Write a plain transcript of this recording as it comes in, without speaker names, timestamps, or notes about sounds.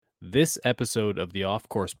This episode of the Off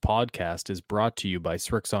Course podcast is brought to you by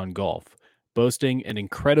Srixon Golf. Boasting an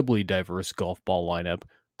incredibly diverse golf ball lineup,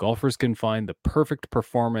 golfers can find the perfect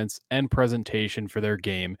performance and presentation for their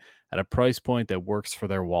game at a price point that works for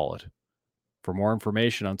their wallet. For more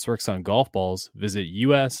information on Srixon golf balls, visit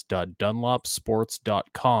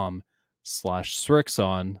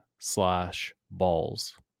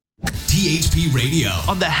us.dunlopsports.com/Srixon/balls. THP Radio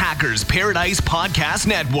on the Hackers Paradise Podcast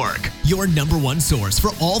Network. Your number one source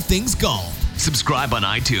for all things golf. Subscribe on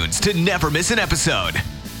iTunes to never miss an episode.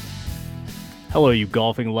 Hello, you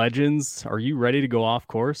golfing legends. Are you ready to go off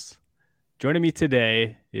course? Joining me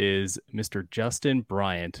today is Mr. Justin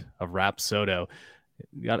Bryant of Rapsodo.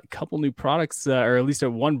 We got a couple new products, or at least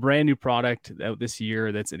one brand new product out this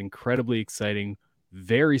year that's an incredibly exciting,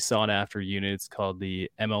 very sought after unit. It's called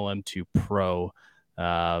the MLM2 Pro.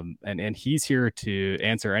 And he's here to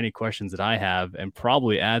answer any questions that I have and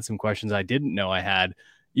probably add some questions I didn't know I had.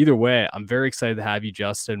 Either way, I'm very excited to have you,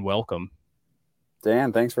 Justin. Welcome.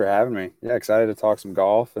 Dan, thanks for having me. Yeah, excited to talk some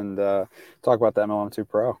golf and talk about the MLM2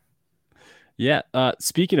 Pro. Yeah.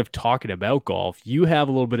 Speaking of talking about golf, you have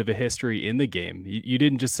a little bit of a history in the game. You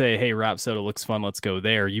didn't just say, hey, Rapsodo looks fun, let's go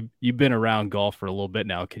there. You've been around golf for a little bit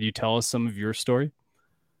now. Can you tell us some of your story?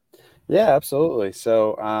 Yeah, absolutely.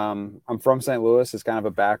 So I'm from St. Louis. It's kind of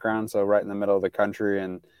a background, so right in the middle of the country,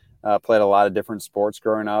 and played a lot of different sports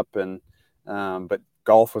growing up. And but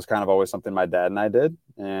golf was kind of always something my dad and I did,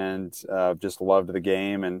 and just loved the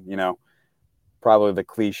game. And probably the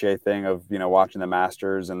cliche thing of watching the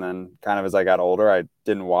Masters, and then kind of as I got older, I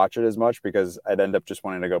didn't watch it as much because I'd end up just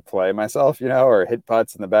wanting to go play myself, or hit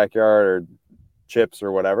putts in the backyard or chips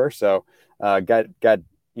or whatever. So got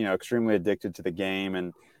extremely addicted to the game,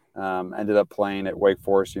 and ended up playing at Wake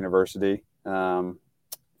Forest University. Was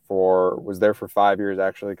there for 5 years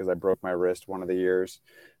actually, because I broke my wrist one of the years.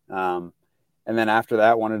 And then after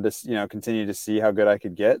that, wanted to continue to see how good I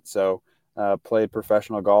could get. So played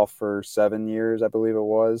professional golf for 7 years, I believe it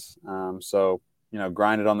was.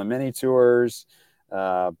 Grinded on the mini tours,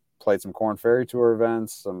 played some Corn Ferry Tour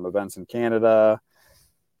events, some events in Canada.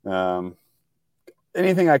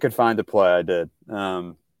 Anything I could find to play, I did.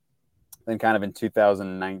 Then kind of in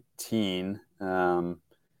 2019,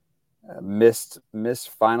 missed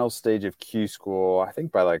final stage of Q school, I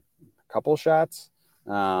think by like a couple shots.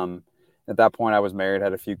 At that point I was married,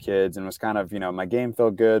 had a few kids, and was kind of, my game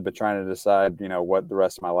felt good, but trying to decide, what the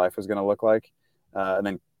rest of my life was going to look like. And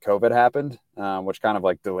then COVID happened, which kind of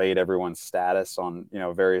like delayed everyone's status on,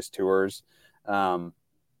 various tours. So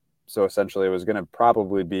essentially it was going to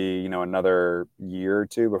probably be, another year or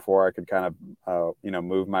two before I could kind of,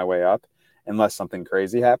 move my way up unless something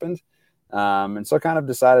crazy happened. And so kind of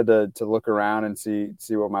decided to look around and see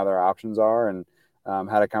what my other options are, and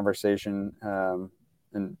had a conversation and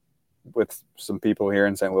with some people here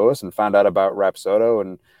in St. Louis, and found out about Rapsodo,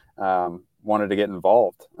 and wanted to get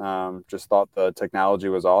involved. Just thought the technology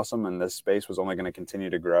was awesome, and this space was only going to continue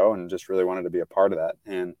to grow, and just really wanted to be a part of that.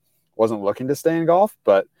 And wasn't looking to stay in golf,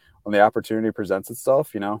 but when the opportunity presents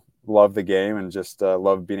itself, love the game, and just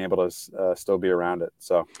love being able to still be around it.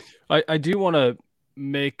 So I do want to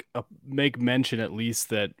make mention at least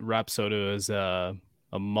that Rapsodo is a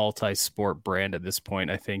multi-sport brand at this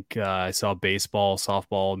point. I think I saw baseball,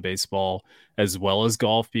 softball, and baseball, as well as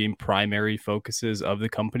golf, being primary focuses of the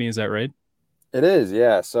company. Is that right? It is,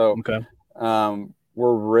 yeah. So okay.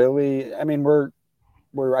 We're really, I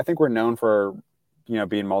think we're known for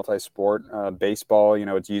being multi-sport. Baseball,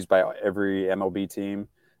 it's used by every MLB team.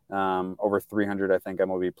 Over 300, I think,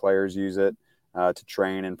 MLB players use it to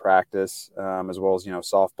train and practice, as well as,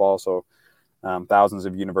 softball. So thousands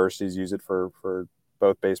of universities use it for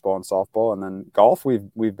both baseball and softball. And then golf,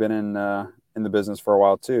 we've been in the business for a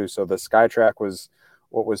while too. So the SkyTrack was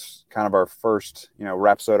what was kind of our first,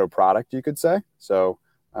 Rapsodo product, you could say. So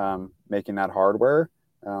making that hardware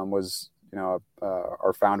was,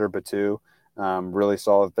 our founder, Batu, really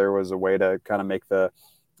saw that there was a way to kind of make the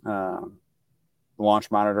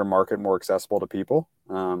launch monitor market more accessible to people.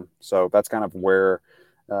 So that's kind of where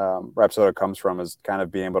Rapsodo comes from, is kind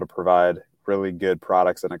of being able to provide really good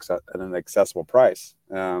products at an accessible price.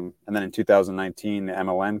 And then in 2019, the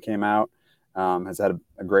MLM came out, has had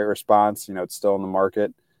a great response. It's still in the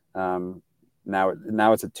market. Now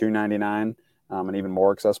it's at $299, an even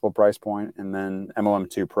more accessible price point. And then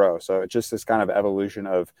MLM2 Pro. So it's just this kind of evolution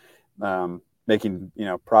of making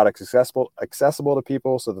products accessible to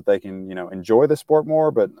people, so that they can enjoy the sport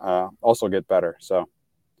more, but also get better. So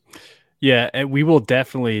yeah, and we will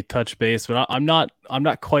definitely touch base, but I'm not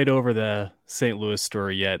quite over the St. Louis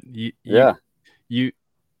story yet. You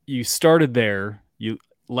started there. You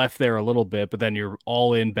left there a little bit, but then you're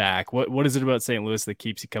all in back. What is it about St. Louis that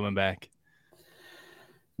keeps you coming back?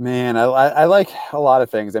 Man, I like a lot of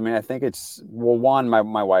things. I mean, I think it's, well, one, my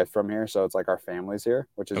wife's from here, so it's like our family's here,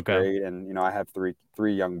 which is Okay. great. And I have three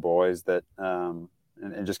young boys that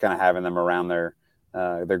and just kind of having them around their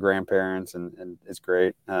grandparents and it's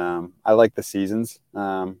great. I like the seasons.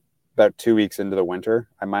 About 2 weeks into the winter,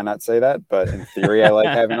 I might not say that, but in theory, I like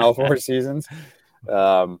having all four seasons.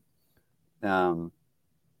 Um, um,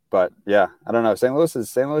 but yeah, I don't know. St. Louis,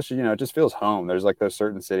 it just feels home. There's like those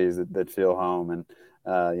certain cities that feel home, and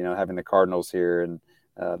having the Cardinals here and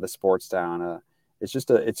the sports town.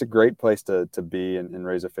 It's a great place to be and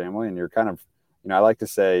raise a family. And you're kind of, I like to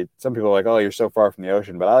say, some people are like, oh, you're so far from the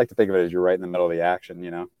ocean, but I like to think of it as you're right in the middle of the action.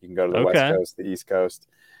 You can go to the West Okay. Coast, the East Coast,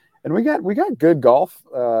 and we got good golf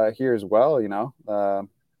here as well.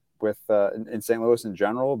 With in St. Louis in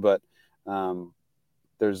general, but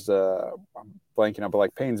there's I'm blanking up, but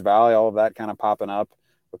like Paynes Valley, all of that kind of popping up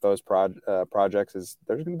with those projects. There's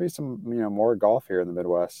going to be some more golf here in the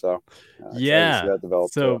Midwest, so excited to see Yeah. that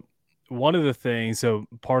develop too. So one of the things, so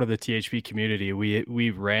part of the THP community,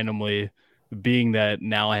 we randomly, being that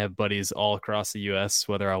now I have buddies all across the US,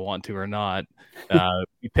 whether I want to or not,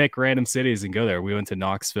 we pick random cities and go there. We went to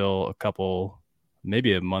Knoxville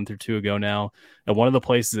maybe a month or two ago now. And one of the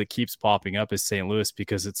places that keeps popping up is St. Louis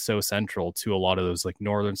because it's so central to a lot of those like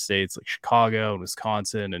northern states like Chicago and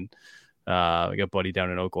Wisconsin. And we got a buddy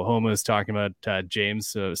down in Oklahoma is talking about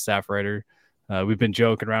James, staff writer. We've been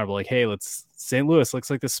joking around, but like, hey, St. Louis looks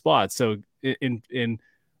like the spot. So in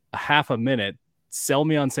a half a minute, sell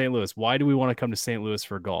me on St. Louis. Why do we want to come to St. Louis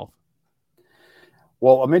for golf?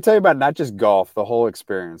 Well, let me tell you about not just golf, the whole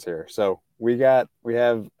experience here. So we have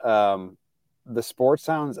the sports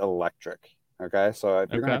town's electric. Okay, so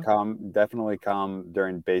if you're Okay. gonna come, definitely come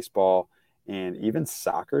during baseball and even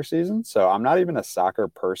soccer season. So I'm not even a soccer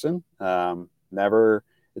person. Never.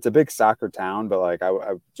 It's a big soccer town, but like I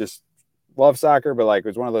just love soccer. But like it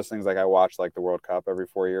was one of those things, like I watch like the World Cup every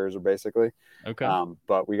 4 years, or basically. Okay.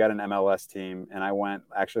 But we got an MLS team, and I went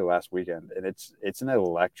actually last weekend, and it's an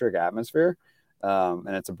electric atmosphere, and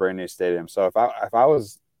it's a brand new stadium. So if I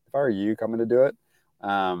were you coming to do it,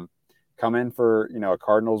 come in for a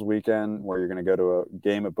Cardinals weekend where you're going to go to a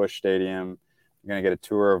game at Busch Stadium. You're going to get a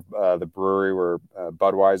tour of the brewery where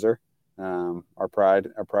Budweiser, our pride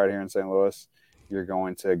here in St. Louis. You're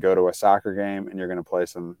going to go to a soccer game, and you're going to play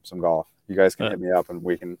some golf. You guys can hit me up,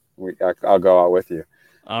 and I'll go out with you.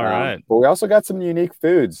 All right. But we also got some unique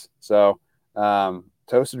foods. So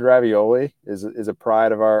toasted ravioli is a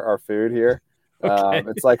pride of our food here. Okay.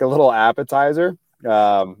 It's like a little appetizer.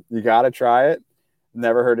 You got to try it.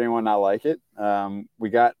 Never heard anyone not like it. We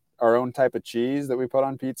got our own type of cheese that we put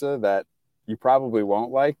on pizza that you probably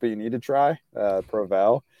won't like, but you need to try.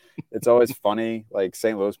 Provel. It's always funny. Like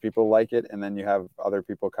St. Louis people like it, and then you have other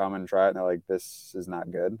people come and try it, and they're like, "This is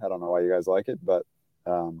not good." I don't know why you guys like it, but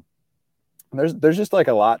there's just like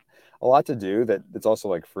a lot to do that. It's also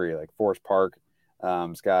like free. Like Forest Park,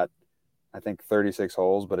 it's got I think 36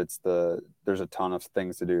 holes, but there's a ton of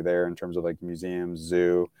things to do there in terms of like museums,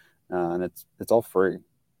 zoo, and it's all free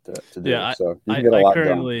to do. Yeah, So you can get a lot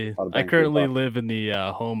done. I currently live in the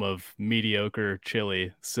home of mediocre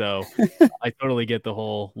chili, so I totally get the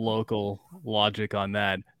whole local logic on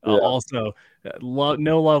that. Yeah. Also,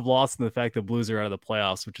 no love lost in the fact that Blues are out of the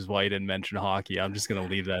playoffs, which is why you didn't mention hockey. I'm just gonna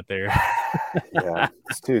leave that there. Yeah,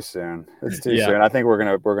 it's too soon. It's too soon. I think we're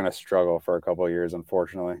gonna struggle for a couple of years,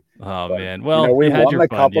 unfortunately. Oh But, man, well, we you had won your the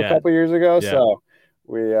fun. cup a Yeah. couple years ago, Yeah. so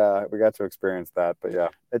we got to experience that. But yeah,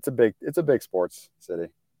 it's a big sports city.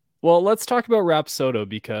 Well, let's talk about Rapsodo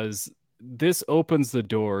because this opens the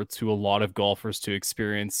door to a lot of golfers to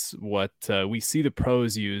experience what we see the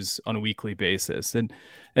pros use on a weekly basis, and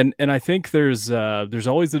I think there's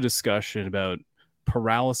always a discussion about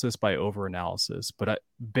paralysis by overanalysis, but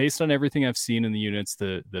based on everything I've seen in the units,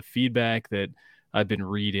 the feedback that I've been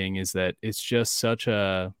reading is that it's just such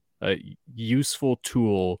a useful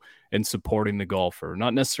tool in supporting the golfer,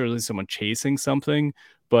 not necessarily someone chasing something,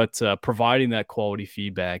 but providing that quality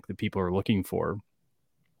feedback that people are looking for.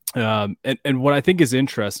 And what I think is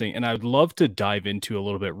interesting, and I would love to dive into a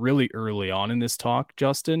little bit really early on in this talk,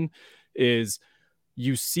 Justin, is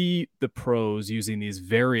you see the pros using these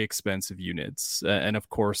very expensive units, and of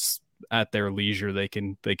course, at their leisure, they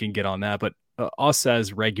can get on that. But us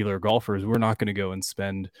as regular golfers, we're not going to go and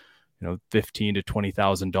spend $15,000 to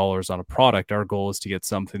 $20,000 on a product. Our goal is to get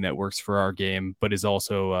something that works for our game, but is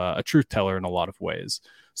also a truth teller in a lot of ways.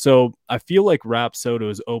 So I feel like Rapsodo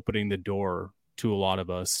is opening the door to a lot of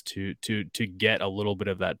us to get a little bit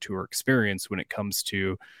of that tour experience when it comes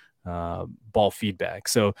to ball feedback.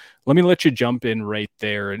 So let me let you jump in right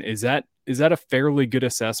there. And is that a fairly good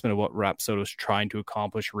assessment of what Rapsodo is trying to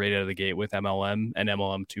accomplish right out of the gate with MLM and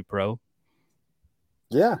MLM2 Pro?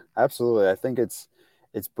 Yeah, absolutely. I think it's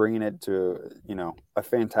bringing it to, a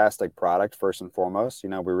fantastic product first and foremost. We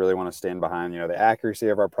really want to stand behind, the accuracy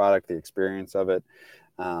of our product, the experience of it,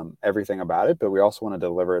 everything about it. But we also want to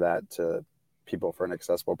deliver that to people for an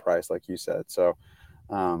accessible price, like you said. So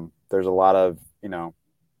there's a lot of,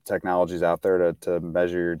 technologies out there to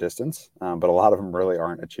measure your distance, but a lot of them really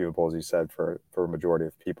aren't achievable, as you said, for a majority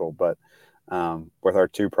of people. But with our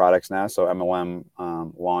two products now, so MLM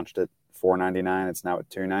launched at $499, it's now at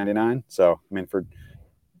 $299. So I mean, for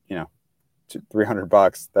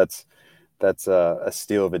 $300, that's a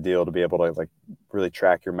steal of a deal to be able to like really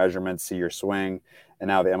track your measurements, see your swing, and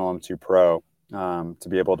now the MLM2 Pro to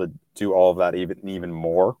be able to do all of that even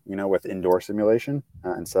more, with indoor simulation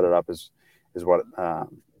and set it up is what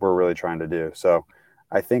we're really trying to do. So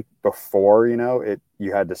I think before,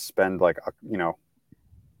 you had to spend like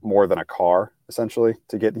more than a car essentially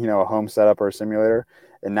to get a home setup or a simulator,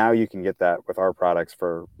 and now you can get that with our products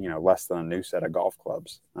for less than a new set of golf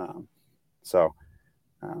clubs. So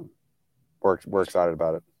we're excited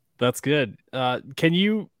about it. That's good. Can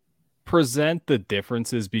you present the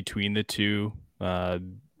differences between the two?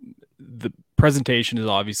 The presentation is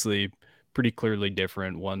obviously pretty clearly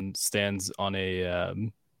different. One stands on a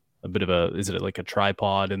bit of is it like a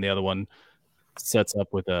tripod, and the other one sets up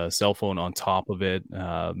with a cell phone on top of it.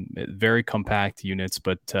 Very compact units,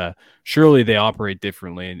 but surely they operate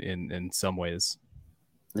differently in some ways.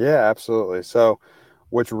 Yeah, absolutely. So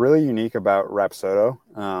what's really unique about Rapsodo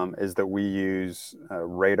is that we use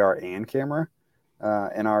radar and camera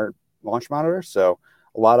in our launch monitor. So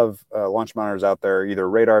a lot of launch monitors out there are either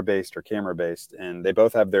radar based or camera based, and they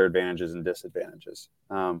both have their advantages and disadvantages.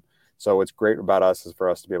 So what's great about us is for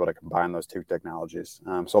us to be able to combine those two technologies.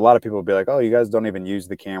 So a lot of people will be like, oh, you guys don't even use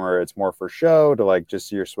the camera. It's more for show to like just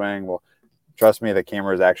see your swing. Well, trust me, the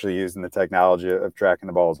camera is actually used in the technology of tracking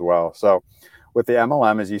the ball as well. So with the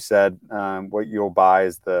MLM, as you said, what you'll buy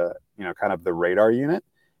is the, kind of the radar unit,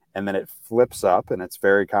 and then it flips up and it's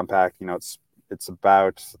very compact. It's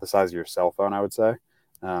about the size of your cell phone, I would say.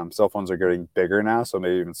 Cell phones are getting bigger now, so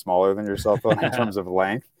maybe even smaller than your cell phone in terms of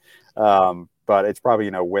length. But it's probably,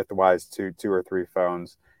 width-wise two or three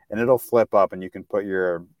phones, and it'll flip up and you can put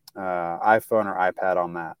your iPhone or iPad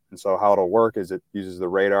on that. And so how it'll work is it uses the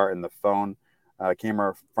radar and the phone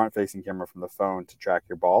camera, front-facing camera from the phone to track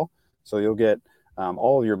your ball. So you'll get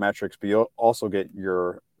all of your metrics, but you'll also get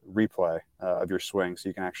your replay of your swing, so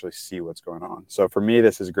you can actually see what's going on. So for me,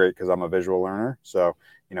 this is great because I'm a visual learner. So,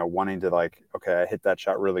 wanting to like, okay, I hit that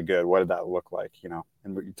shot really good. What did that look like?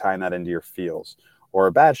 And tying that into your feels, or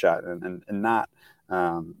a bad shot and not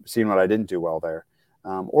seeing what I didn't do well there.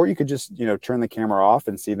 Or you could just, turn the camera off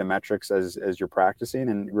and see the metrics as you're practicing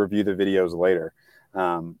and review the videos later.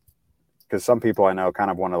 Because some people I know kind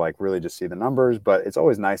of want to like really just see the numbers, but it's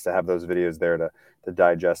always nice to have those videos there to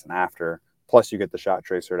digest and after. Plus, you get the shot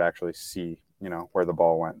tracer to actually see, where the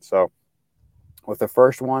ball went. So with the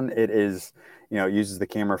first one, it is, it uses the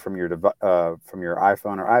camera from your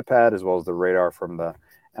iPhone or iPad, as well as the radar from the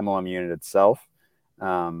MLM unit itself.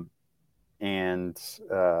 And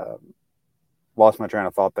lost my train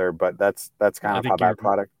of thought there, but that's kind of how that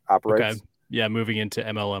product operates. Okay. Yeah, moving into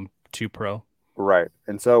MLM2 Pro. Right.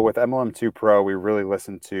 And so with MLM2 Pro, we really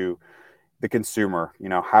listen to the consumer.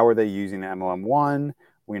 How are they using the MLM1?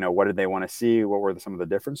 What did they want to see? What were some of the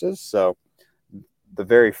differences? So the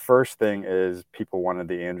very first thing is people wanted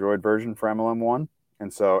the Android version for MLM1.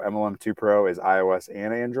 And so MLM2 Pro is iOS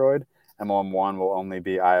and Android. MLM1 will only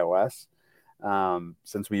be iOS.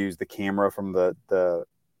 Since we use the camera from the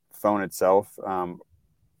phone itself,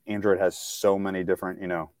 Android has so many different,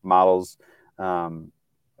 models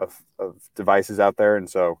of devices out there. And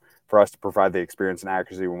so for us to provide the experience and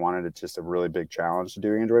accuracy we wanted, it's just a really big challenge to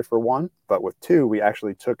do Android for one. But with two, we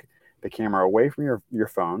actually took the camera away from your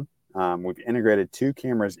phone. We've integrated two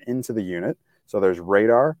cameras into the unit. So there's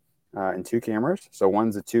radar and two cameras. So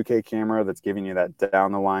one's a 2K camera that's giving you that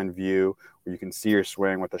down the line view where you can see your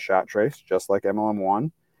swing with a shot trace, just like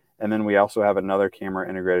MLM1. And then we also have another camera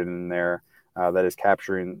integrated in there that is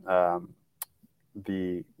capturing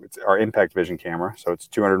it's our impact vision camera. So it's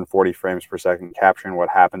 240 frames per second, capturing what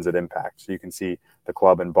happens at impact. So you can see the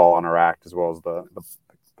club and ball interact as well as the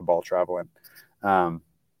ball traveling.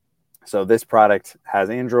 So this product has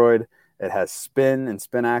Android. It has spin and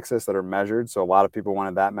spin axis that are measured. So a lot of people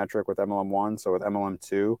wanted that metric with MLM1. So with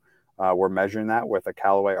MLM2, we're measuring that with a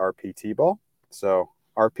Callaway RPT ball. So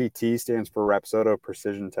RPT stands for Rapsodo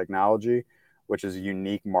Precision Technology, which is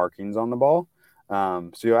unique markings on the ball.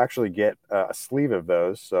 So you'll actually get a sleeve of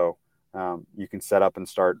those. So you can set up and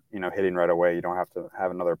start, hitting right away. You don't have to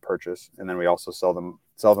have another purchase. And then we also sell them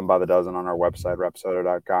by the dozen on our website,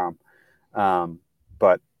 rapsodo.com.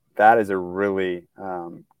 But that is a really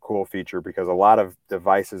cool feature, because a lot of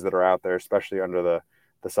devices that are out there, especially under the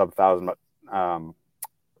sub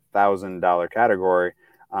 $1,000 category,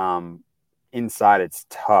 inside it's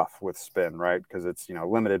tough with spin, right? Because it's,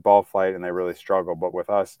 limited ball flight and they really struggle. But with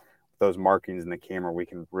us, those markings in the camera, we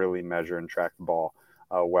can really measure and track the ball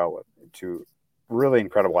to really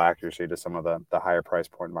incredible accuracy to some of the higher price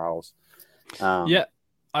point models. Yeah,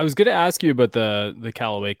 I was going to ask you about the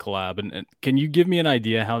Callaway collab, and can you give me an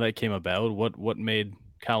idea how that came about? What made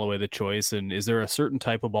Callaway the choice, and is there a certain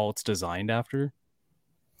type of ball it's designed after?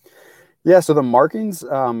 Yeah, so the markings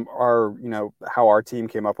are, how our team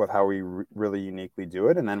came up with how we really uniquely do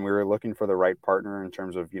it. And then we were looking for the right partner in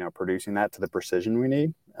terms of, producing that to the precision we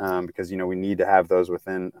need, because, we need to have those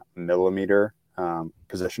within millimeter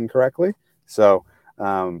position correctly. So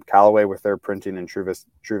Callaway, with their printing and Truvis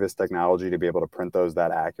technology to be able to print those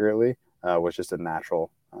that accurately, was just a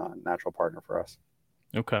natural partner for us.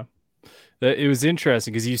 Okay. It was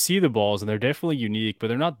interesting because you see the balls and they're definitely unique, but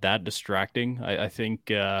they're not that distracting. I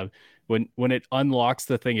think when it unlocks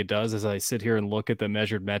the thing it does, as I sit here and look at the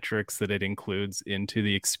measured metrics that it includes into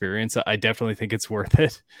the experience, I definitely think it's worth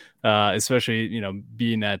it. Especially,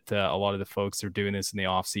 being that a lot of the folks are doing this in the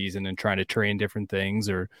off season and trying to train different things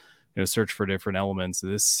or, search for different elements. So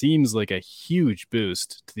this seems like a huge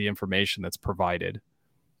boost to the information that's provided.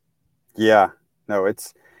 Yeah, no,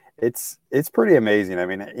 it's pretty amazing. I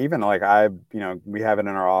mean, even like we have it in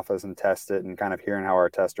our office and test it, and kind of hearing how our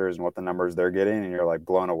testers and what the numbers they're getting, and you're like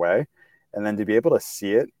blown away. And then to be able to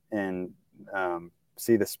see it and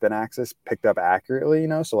see the spin axis picked up accurately,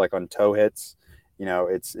 so like on toe hits,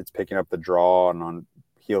 it's picking up the draw, and on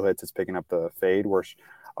heel hits, it's picking up the fade, where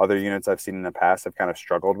other units I've seen in the past have kind of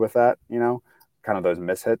struggled with that, kind of those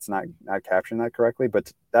mishits, not capturing that correctly. But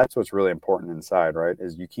that's what's really important inside, right?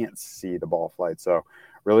 Is you can't see the ball flight. So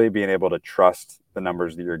really being able to trust the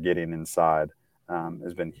numbers that you're getting inside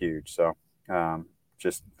has been huge. So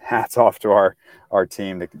just hats off to our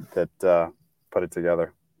team that put it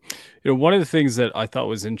together. One of the things that I thought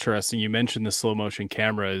was interesting, you mentioned the slow motion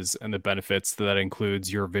cameras and the benefits that includes.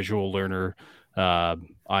 Your visual learner.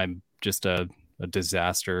 I'm just a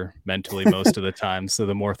disaster mentally most of the time. So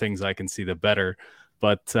the more things I can see, the better.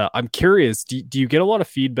 But I'm curious, do you get a lot of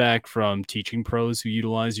feedback from teaching pros who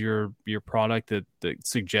utilize your product that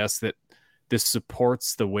suggests that this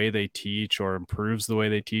supports the way they teach or improves the way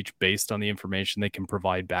they teach based on the information they can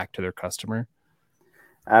provide back to their customer?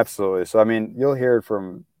 Absolutely. So, I mean, you'll hear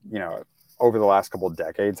from, over the last couple of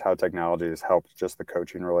decades, how technology has helped just the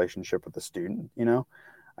coaching relationship with the student.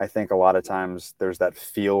 I think a lot of times there's that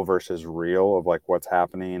feel versus real of like what's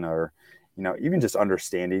happening, or, even just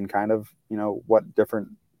understanding kind of, what different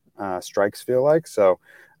strikes feel like. So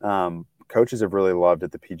coaches have really loved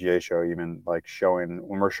at the PGA show, even like when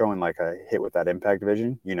we're showing like a hit with that impact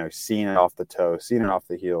vision, seeing it off the toe, seeing it off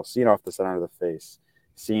the heel, seeing it off the center of the face,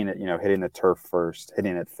 seeing it, hitting the turf first,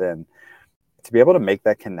 hitting it thin. To be able to make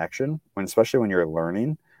that connection especially when you're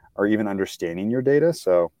learning or even understanding your data.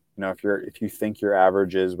 So, if you think your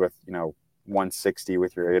average is with, 160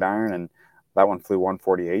 with your 8-iron and that one flew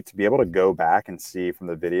 148, to be able to go back and see from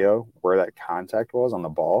the video where that contact was on the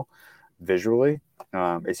ball visually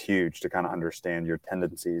is huge to kind of understand your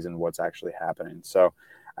tendencies and what's actually happening. So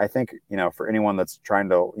I think, for anyone that's trying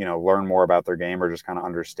to, learn more about their game or just kind of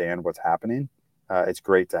understand what's happening, it's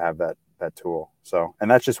great to have that tool. So,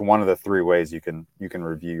 and that's just one of the 3 ways you can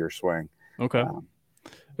review your swing. Okay.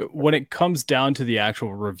 When it comes down to the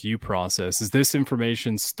actual review process, is this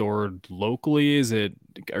information stored locally?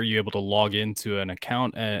 Are you able to log into an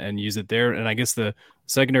account and use it there? And I guess the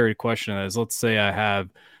secondary question is, let's say I have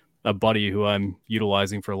a buddy who I'm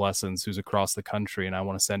utilizing for lessons who's across the country and I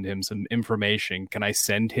want to send him some information. Can I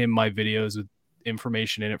send him my videos with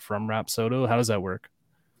information in it from Rapsodo? How does that work?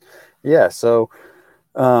 Yeah. So,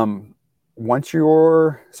 to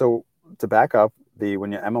back up,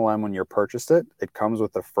 when you purchased it, it comes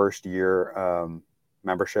with the first year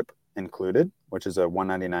membership included, which is a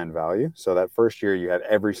 $199 value. So that first year you have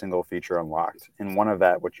every single feature unlocked. And one of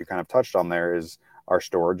that, which you kind of touched on there, is our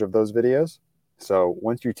storage of those videos. So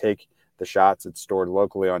once you take the shots, it's stored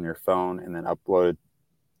locally on your phone and then uploaded,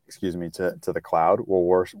 to the cloud.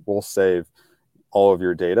 We'll save all of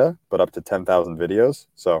your data, but up to 10,000 videos.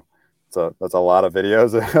 So that's a lot of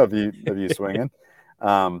videos of you swinging.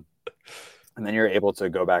 And then you're able to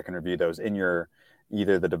go back and review those in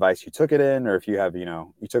either the device you took it in, or if you have,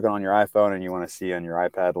 you took it on your iPhone and you want to see on your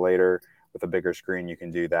iPad later with a bigger screen, you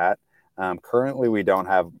can do that. Currently, we don't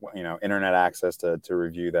have internet access to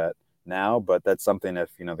review that now, but that's something if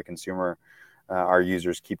the consumer, our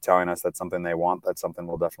users keep telling us that's something they want, that's something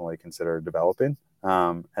we'll definitely consider developing.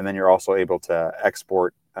 And then you're also able to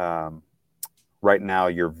export right now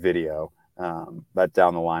your video that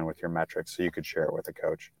down the line with your metrics, so you could share it with a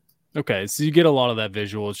coach. Okay, so you get a lot of that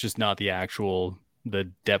visual. It's just not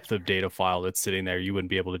the depth of data file that's sitting there. You wouldn't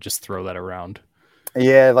be able to just throw that around.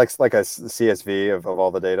 Yeah, like a CSV of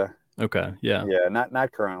all the data. Okay, yeah. Yeah,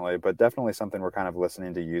 not currently, but definitely something we're kind of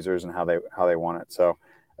listening to users and how they want it. So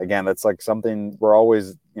again, that's like something we're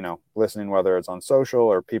always listening, whether it's on social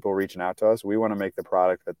or people reaching out to us. We want to make the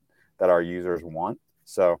product that our users want.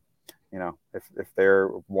 So if they're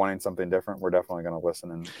wanting something different, we're definitely going to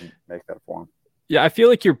listen and make that for them. Yeah, I feel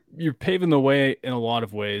like you're paving the way in a lot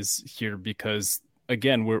of ways here because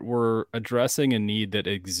again, we're addressing a need that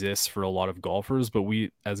exists for a lot of golfers, but we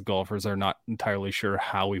as golfers are not entirely sure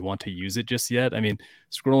how we want to use it just yet. I mean,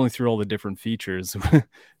 scrolling through all the different features,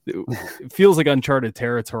 it feels like uncharted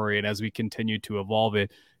territory, and as we continue to evolve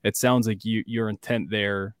it, it sounds like your intent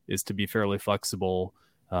there is to be fairly flexible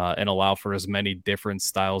and allow for as many different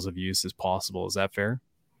styles of use as possible. Is that fair?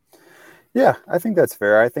 Yeah, I think that's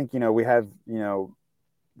fair. I think we have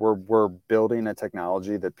we're building a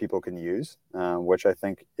technology that people can use, which I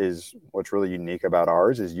think is what's really unique about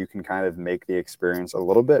ours is you can kind of make the experience a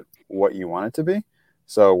little bit what you want it to be.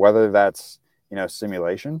 So whether that's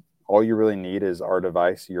simulation, all you really need is our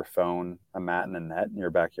device, your phone, a mat, and a net in your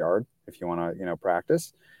backyard if you want to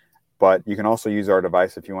practice. But you can also use our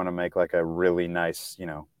device if you want to make like a really nice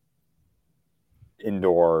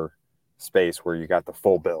indoor space where you got the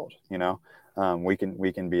full build. We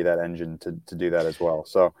can be that engine to do that as well.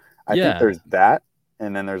 So I think Yeah. there's that,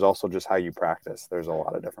 and then there's also just how you practice. There's a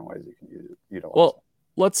lot of different ways you can utilize. Well,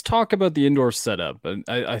 let's talk about the indoor setup. And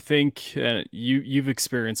I think you've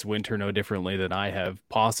experienced winter no differently than I have,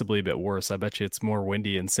 possibly a bit worse. I bet you it's more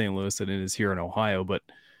windy in St. Louis than it is here in Ohio. But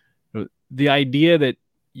the idea that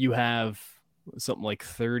you have something like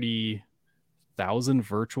 30,000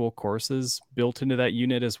 virtual courses built into that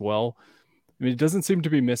unit as well. I mean, it doesn't seem to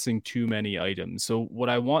be missing too many items. So what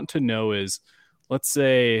I want to know is, let's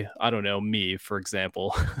say, I don't know, me, for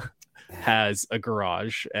example, has a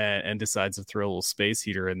garage and decides to throw a little space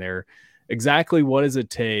heater in there. Exactly what does it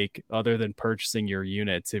take other than purchasing your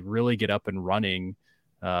unit to really get up and running,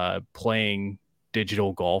 playing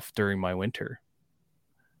digital golf during my winter?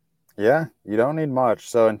 Yeah, you don't need much.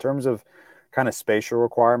 So in terms of kind of spatial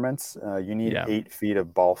requirements, you need Yeah. 8 feet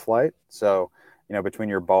of ball flight. So between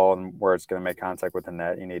your ball and where it's going to make contact with the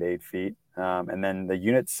net, you need 8 feet. And then the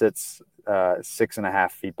unit sits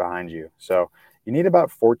 6.5 feet behind you. So you need about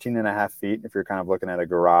 14.5 feet if you're kind of looking at a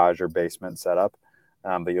garage or basement setup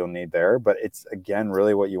that you'll need there. But it's, again,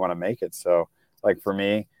 really what you want to make it. So like for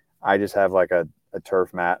me, I just have like a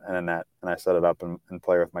turf mat and a net, and I set it up and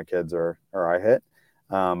play with my kids or I hit.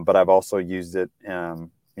 But I've also used it.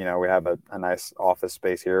 We have a nice office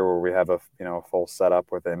space here where we have a full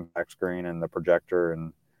setup with the impact screen and the projector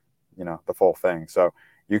and the full thing. So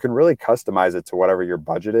you can really customize it to whatever your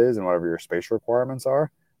budget is and whatever your spatial requirements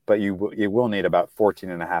are. But you will need about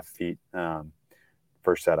 14.5 feet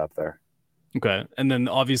for setup there. Okay. And then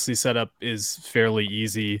obviously setup is fairly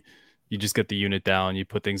easy. You just get the unit down, you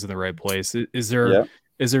put things in the right place. Yeah.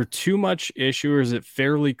 Is there too much issue, or is it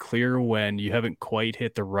fairly clear when you haven't quite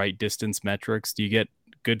hit the right distance metrics? Do you get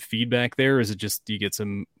good feedback there? Or is it just you get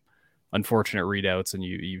some unfortunate readouts and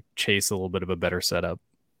you chase a little bit of a better setup?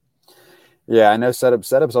 Yeah, I know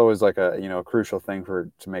setup's always like a crucial thing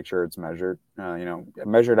to make sure it's measured.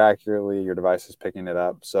 Measured accurately, your device is picking it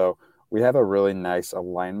up. So we have a really nice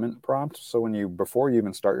alignment prompt. So before you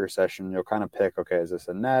even start your session, you'll kind of pick, okay, is this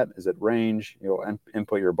a net? Is it range? You'll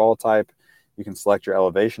input your ball type. You can select your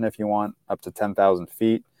elevation if you want, up to 10,000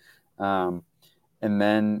 feet. And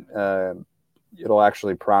then it'll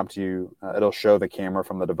actually prompt you. It'll show the camera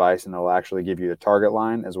from the device, and it'll actually give you the target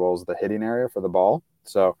line as well as the hitting area for the ball.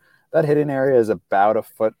 So that hitting area is about a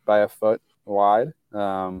foot by a foot wide.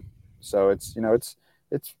 So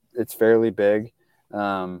it's fairly big.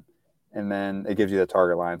 And then it gives you the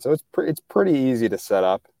target line. So it's pretty easy to set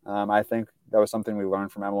up. I think that was something we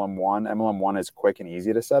learned from MLM1. MLM1 is quick and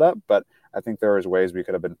easy to set up, but I think there was ways we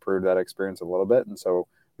could have improved that experience a little bit. And so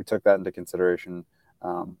we took that into consideration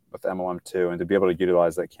with MLM2, and to be able to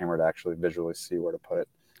utilize that camera to actually visually see where to put it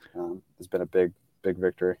has been a big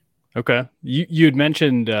victory. Okay. You had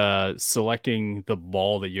mentioned selecting the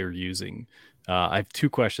ball that you're using. I have two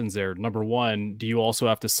questions there. Number one, do you also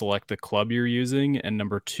have to select the club you're using? And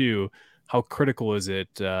number two, how critical is it?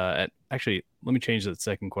 Actually, let me change that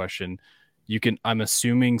second question. you can, I'm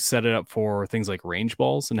assuming, set it up for things like range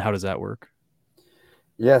balls. And how does that work?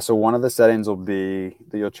 Yeah, so one of the settings will be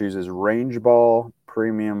that you'll choose is range ball,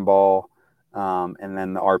 premium ball, and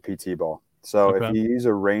then the RPT ball. So if Okay. you use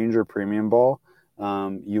a range or premium ball,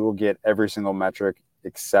 you will get every single metric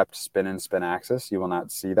except spin and spin axis. You will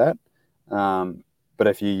not see that. But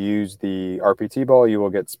if you use the RPT ball, you will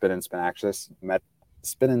get spin and spin axis.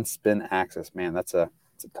 Spin and spin axis. Man, that's a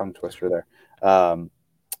tongue twister there.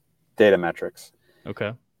 Data metrics.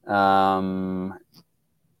 Okay. Um,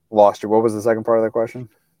 Lost you. What was the second part of the question?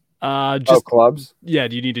 Oh, Just, clubs. yeah.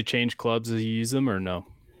 Do you need to change clubs as you use them or no?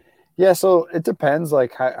 Yeah, so it depends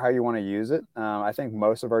like how you want to use it. I think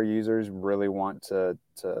most of our users really want to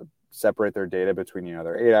separate their data between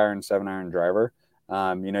their 8 iron, 7 iron driver.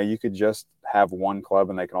 You could just have one club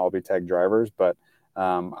and they can all be tag drivers, but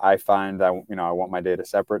I find that I want my data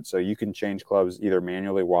separate, so you can change clubs either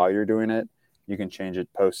manually while you're doing it. You can change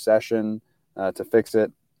it post session to fix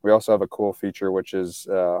it. We also have a cool feature which is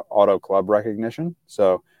auto club recognition,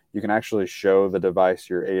 so you can actually show the device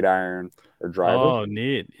your 8 iron or driver Oh,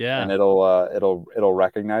 neat. and Yeah. it'll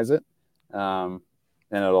recognize it, and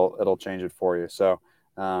it'll change it for you. So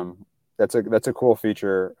that's a cool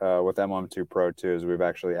feature with MLM2 Pro too. Is we've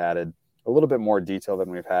actually added a little bit more detail than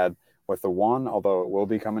we've had with the one, although it will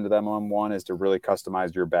be coming to the MLM1, is to really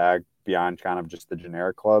customize your bag beyond kind of just the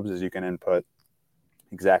generic clubs. Is you can input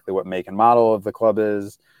exactly what make and model of the club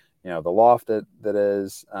is, the loft that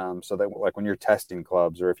is, so that like when you're testing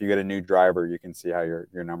clubs or if you get a new driver, you can see how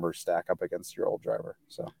your numbers stack up against your old driver.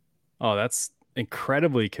 So Oh, that's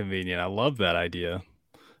incredibly convenient. I love that idea.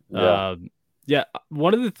 yeah, Um, yeah,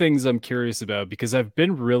 one of the things I'm curious about, because I've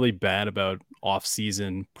been really bad about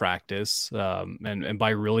off-season practice, and by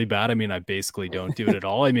really bad, I mean I basically don't do it at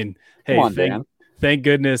all. I mean, come hey, on, Dan. thank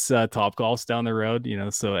goodness Top Golf's down the road,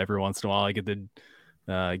 so every once in a while I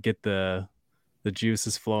get the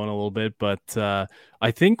juices flowing a little bit. But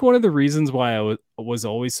I think one of the reasons why was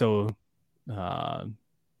always so uh,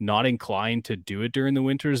 not inclined to do it during the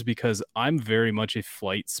winters because I'm very much a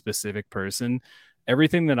flight specific person.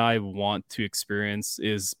 Everything that I want to experience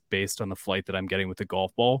is based on the flight that I'm getting with the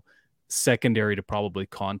golf ball, secondary to probably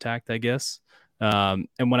contact, I guess. And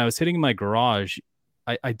when I was hitting my garage,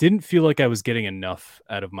 I didn't feel like I was getting enough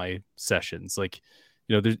out of my sessions. Like,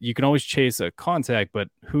 you can always chase a contact, but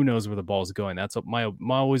who knows where the ball's going? That's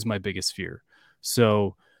always my biggest fear.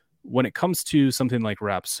 So when it comes to something like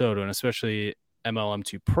Rapsodo, and especially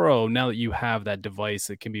MLM2 Pro, now that you have that device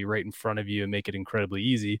that can be right in front of you and make it incredibly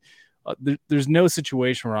easy, there's no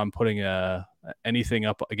situation where I'm putting anything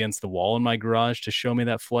up against the wall in my garage to show me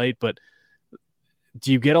that flight. But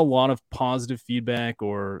do you get a lot of positive feedback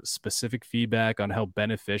or specific feedback on how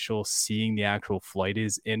beneficial seeing the actual flight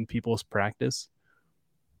is in people's practice?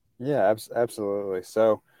 Yeah, absolutely.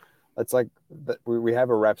 So it's like we have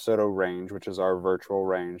a Rapsodo range, which is our virtual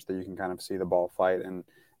range that you can kind of see the ball flight. And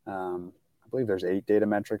I believe there's 8 data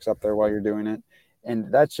metrics up there while you're doing it.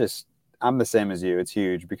 And that's just, I'm the same as you. It's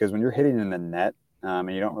huge because when you're hitting in the net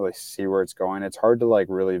and you don't really see where it's going, it's hard to like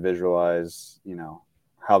really visualize,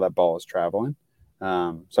 how that ball is traveling.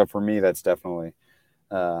 So for me, that's definitely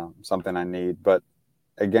something I need. But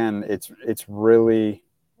again, it's really,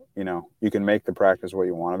 you can make the practice what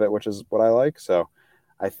you want of it, which is what I like. So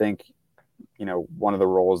I think, one of the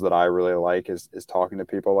roles that I really like is talking to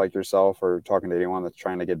people like yourself or talking to anyone that's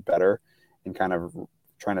trying to get better and kind of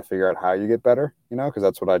trying to figure out how you get better, because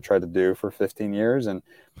that's what I tried to do for 15 years. And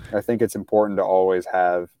I think it's important to always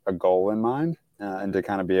have a goal in mind and to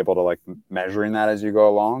kind of be able to like measuring that as you go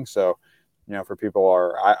along. So, for people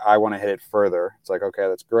I want to hit it further. It's like, okay,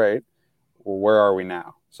 that's great. Well, where are we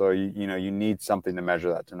now? So you need something to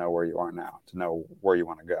measure that to know where you are now, to know where you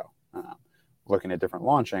want to go. Looking at different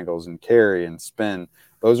launch angles and carry and spin,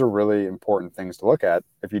 those are really important things to look at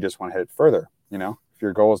if you just want to hit it further. If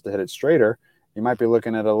your goal is to hit it straighter, you might be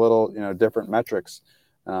looking at a little different metrics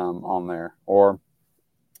on there. Or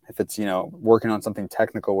if it's working on something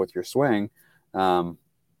technical with your swing,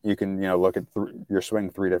 you can look at your swing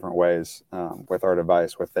 3 different ways with our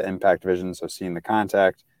device, with the impact vision, so seeing the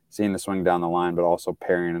contact, seeing the swing down the line, but also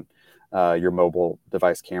pairing your mobile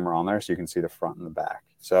device camera on there so you can see the front and the back.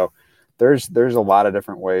 So there's a lot of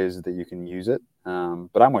different ways that you can use it.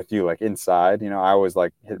 But I'm with you, like inside, I always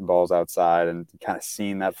like hitting balls outside and kind of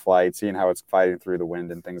seeing that flight, seeing how it's fighting through the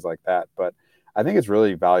wind and things like that. But I think it's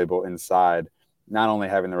really valuable inside, not only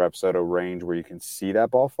having the Rapsodo range where you can see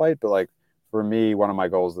that ball flight, but like for me, one of my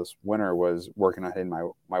goals this winter was working on hitting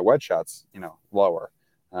my wedge shots, lower.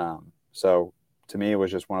 So to me, it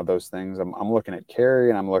was just one of those things. I'm looking at carry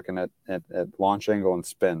and I'm looking at launch angle and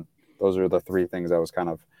spin. Those are the 3 things I was kind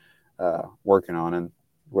of working on. And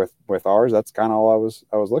with ours, that's kind of all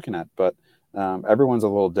I was looking at. But everyone's a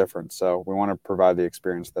little different, so we want to provide the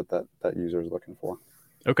experience that user is looking for.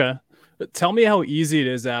 Okay. Tell me how easy it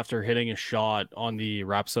is after hitting a shot on the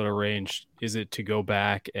Rapsodo range. Is it to go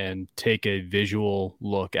back and take a visual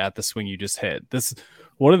look at the swing you just hit? This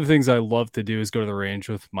one of the things I love to do is go to the range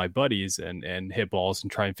with my buddies and hit balls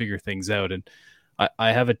and try and figure things out. And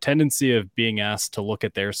I have a tendency of being asked to look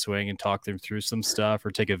at their swing and talk them through some stuff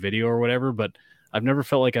or take a video or whatever, but I've never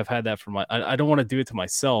felt like I've had that for I don't want to do it to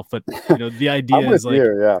myself, but the idea I'm with is like,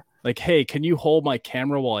 you, yeah. like, hey, can you hold my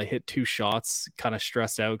camera while I hit 2 shots? Kind of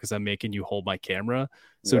stressed out because I'm making you hold my camera.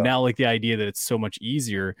 So Yeah. now, like, the idea that it's so much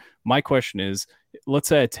easier. My question is, let's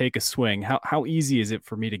say I take a swing. How easy is it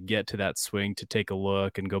for me to get to that swing, to take a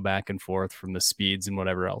look and go back and forth from the speeds and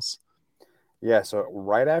whatever else? Yeah, so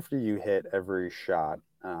right after you hit every shot,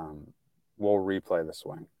 we'll replay the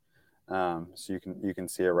swing, so you can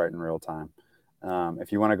see it right in real time.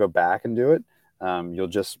 If you want to go back and do it,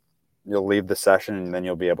 you'll leave the session and then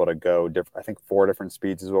you'll be able to go. I think 4 different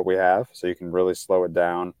speeds is what we have, so you can really slow it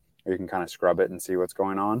down, or you can kind of scrub it and see what's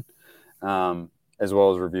going on, as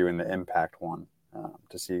well as reviewing the impact one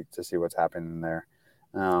to see what's happening there.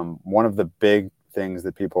 One of the big things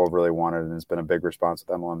that people have really wanted, and it's been a big response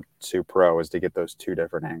with MLM2 Pro, is to get those 2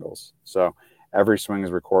 different angles. So every swing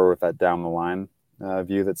is recorded with that down the line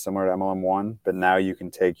view that's similar to MLM1, but now you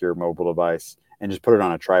can take your mobile device and just put it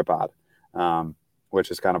on a tripod,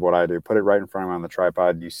 which is kind of what I do. Put it right in front of me on the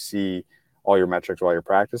tripod. You see all your metrics while you're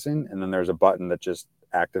practicing, and then there's a button that just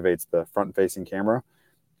activates the front-facing camera,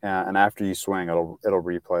 and after you swing, it'll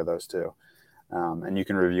replay those 2. And you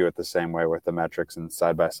can review it the same way with the metrics and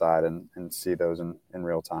side by side and see those in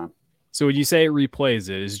real time. So when you say it replays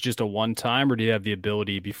it, is it just a one time, or do you have the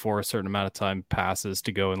ability before a certain amount of time passes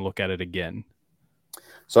to go and look at it again?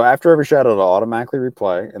 So after every shot, it'll automatically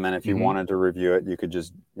replay. And then if you wanted to review it, you could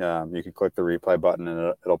just, you could click the replay button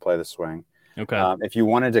and it'll play the swing. Okay. If you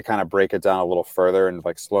wanted to kind of break it down a little further and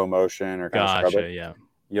like slow motion or kind of scrub it, yeah.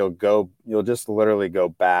 You'll just literally go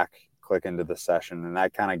back, click into the session, and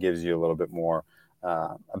that kind of gives you a little bit more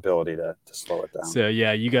ability to slow it down. So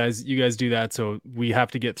yeah, you guys do that. So we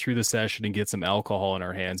have to get through the session and get some alcohol in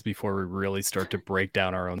our hands before we really start to break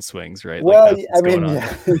down our own swings, right? Well, like I mean,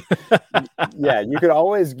 yeah, you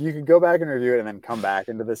could go back and review it and then come back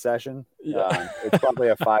into the session. It's probably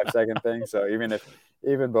a 5-second thing. So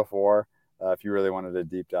even before, if you really wanted to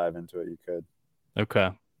deep dive into it, you could.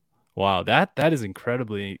 Okay. Wow, that is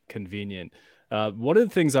incredibly convenient. One of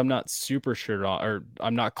the things I'm not super sure on, or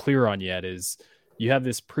I'm not clear on yet, is you have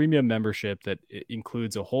this premium membership that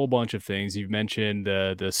includes a whole bunch of things. You've mentioned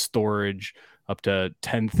the storage up to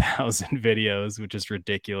 10,000 videos, which is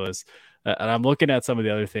ridiculous. And I'm looking at some of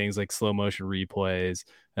the other things like slow motion replays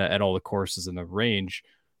and all the courses in the range.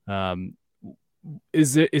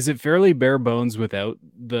 Is it fairly bare bones without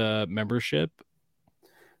the membership?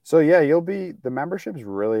 So yeah, the membership is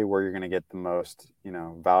really where you're going to get the most,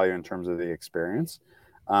 value in terms of the experience.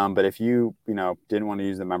 But if you didn't want to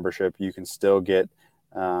use the membership, you can still get,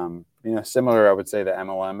 similar, I would say, the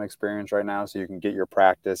MLM experience right now. So you can get your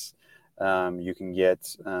practice. You can get,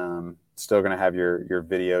 still going to have your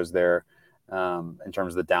videos there. In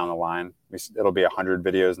terms of the down the line, it'll be 100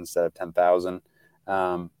 videos instead of 10,000.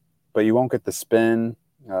 But you won't get the spin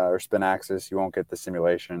or spin axis. You won't get the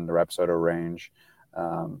simulation, the Rapsodo range.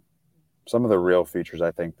 Some of the real features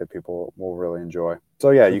I think that people will really enjoy.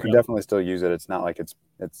 So yeah, you can definitely still use it. It's not like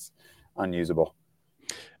it's unusable.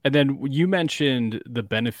 And then you mentioned the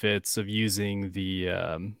benefits of using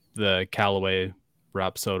the Callaway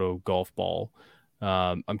Rapsodo golf ball.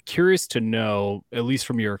 I'm curious to know, at least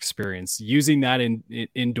from your experience, using that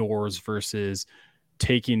indoors versus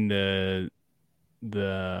taking the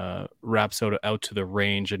Rapsodo out to the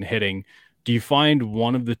range and hitting. Do you find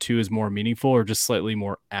one of the two is more meaningful or just slightly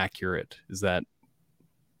more accurate? Is that?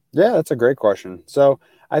 Yeah, that's a great question. So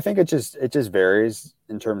I think it just varies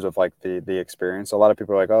in terms of like the experience. A lot of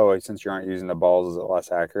people are like, oh, since you aren't using the balls, is it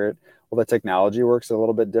less accurate? Well, the technology works a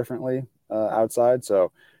little bit differently outside.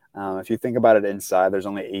 So if you think about it inside, there's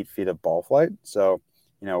only 8 feet of ball flight. So,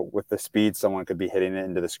 with the speed, someone could be hitting it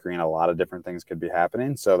into the screen. A lot of different things could be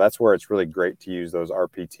happening. So that's where it's really great to use those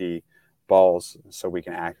RPT balls so we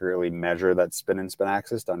can accurately measure that spin and spin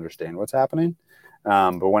axis to understand what's happening.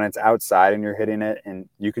 But when it's outside and you're hitting it, and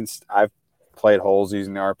I've played holes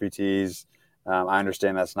using the RPTs. I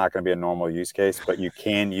understand that's not going to be a normal use case, but you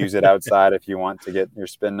can use it outside if you want to get your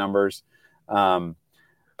spin numbers.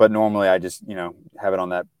 But normally I just, have it on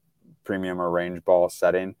that premium or range ball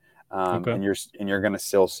setting. And you're going to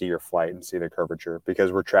still see your flight and see the curvature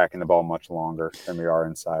because we're tracking the ball much longer than we are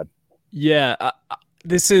inside. Yeah.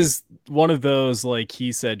 This is one of those like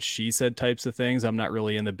he said, she said types of things. I'm not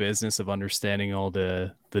really in the business of understanding all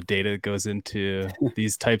the data that goes into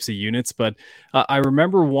these types of units, but I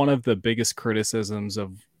remember one of the biggest criticisms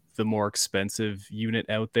of the more expensive unit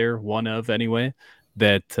out there, one of anyway,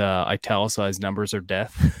 that italicized numbers are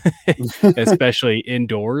death, especially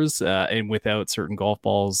indoors and without certain golf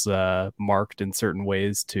balls marked in certain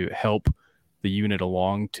ways to help the unit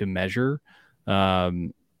along to measure.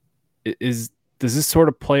 Um, is does this sort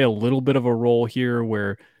of play a little bit of a role here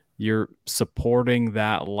where you're supporting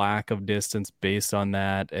that lack of distance based on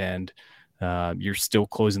that and you're still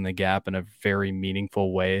closing the gap in a very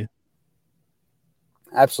meaningful way?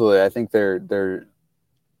 Absolutely. I think they're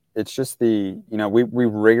it's just we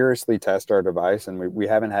rigorously test our device, and we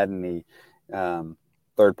haven't had any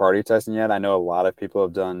third party testing yet. I know a lot of people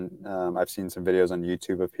have done, I've seen some videos on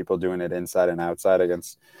YouTube of people doing it inside and outside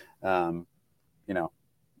against, um, you know,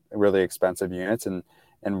 really expensive units, and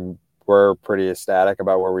we're pretty ecstatic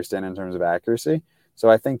about where we stand in terms of accuracy. So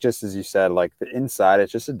I think, just as you said, like the inside,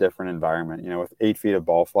 it's just a different environment. With 8 feet of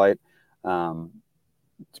ball flight, um,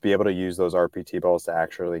 to be able to use those RPT balls to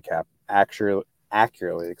accurately, capture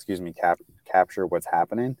what's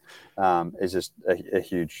happening, is just a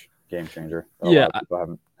huge game changer that a Yeah, lot of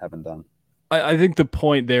people haven't done. I think the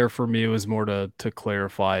point there for me was more to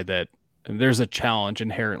clarify that there's a challenge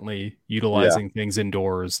inherently Yeah, utilizing things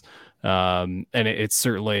indoors. And it's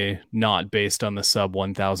certainly not based on the sub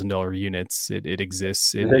 $1,000 units. It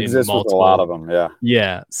exists it in exists with a lot multiple. of them. Yeah,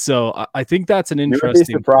 Yeah. So I think that's an you would be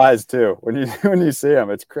interesting. surprised too when you when you see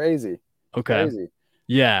them. It's crazy, Okay. crazy.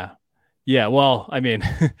 Yeah. Yeah. Well, I mean,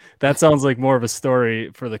 that sounds like more of a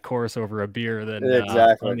story for the course over a beer than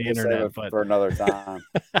Exactly. on the We'll save internet. it But for another time.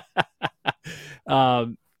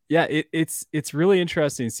 yeah, it's really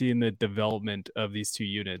interesting seeing the development of these two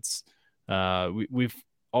units. We've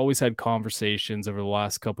always had conversations over the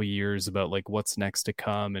last couple of years about like what's next to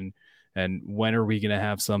come and when are we going to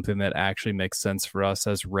have something that actually makes sense for us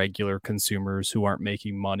as regular consumers who aren't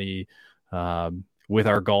making money with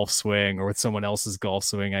our golf swing or with someone else's golf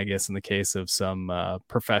swing, I guess, in the case of some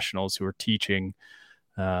professionals who are teaching.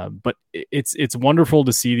 But it's wonderful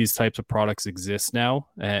to see these types of products exist now,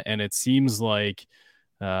 and it seems like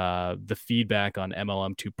the feedback on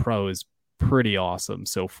MLM2 Pro is pretty awesome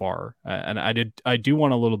so far. And I do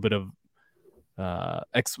want a little bit of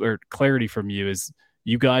clarity from you. Is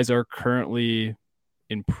you guys are currently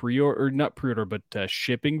in pre-order, or not pre-order, but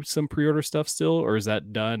shipping some pre-order stuff still, or is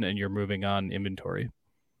that done and you're moving on inventory?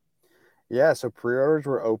 Yeah, so pre-orders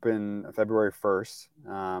were open February 1st,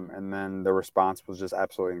 and then the response was just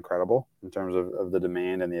absolutely incredible in terms of the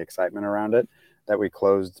demand and the excitement around it, that we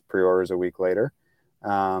closed pre-orders a week later.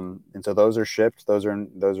 And so those are shipped. Those are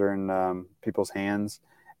in people's hands,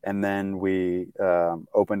 and then we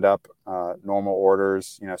opened up normal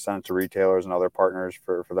orders. Sent it to retailers and other partners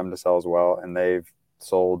for them to sell as well, and they've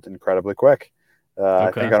sold incredibly quick. I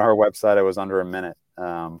think Okay. on our website it was under a minute,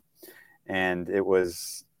 and it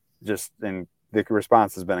was just in the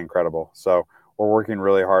response has been incredible. So we're working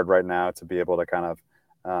really hard right now to be able to kind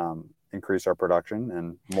of increase our production,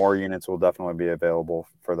 and more units will definitely be available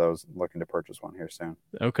for those looking to purchase one here soon.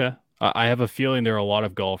 Okay. I have a feeling there are a lot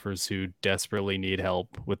of golfers who desperately need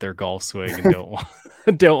help with their golf swing and don't want,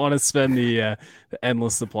 don't want to spend the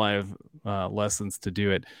endless supply of lessons to do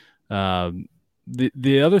it.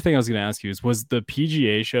 The other thing I was going to ask you is, was the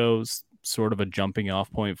PGA shows sort of a jumping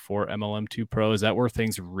off point for MLM2 Pro? Is that where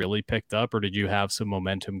things really picked up, or did you have some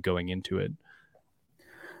momentum going into it?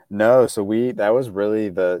 No, so that was really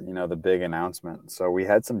the big announcement. So we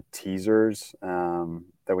had some teasers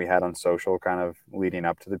that we had on social kind of leading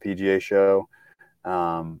up to the PGA show.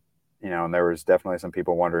 And there was definitely some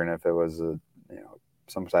people wondering if it was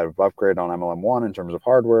some type of upgrade on MLM1 in terms of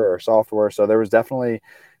hardware or software. So there was definitely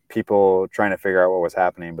people trying to figure out what was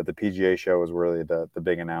happening, but the PGA show was really the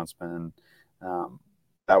big announcement. And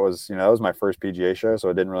that was my first PGA show, so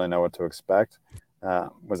I didn't really know what to expect.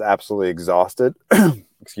 Was absolutely exhausted.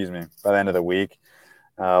 Excuse me. By the end of the week,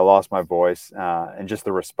 lost my voice, and just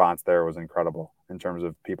the response there was incredible in terms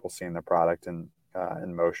of people seeing the product in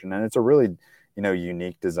motion. And it's a really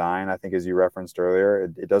unique design. I think, as you referenced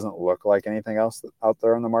earlier, it doesn't look like anything else out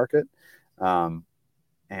there on the market,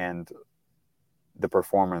 and the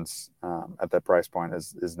performance at that price point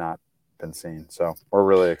is not been seen. So we're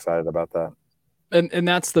really excited about that. And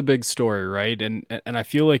that's the big story, right? And I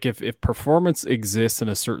feel like if performance exists in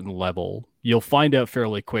a certain level, you'll find out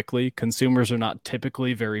fairly quickly. Consumers are not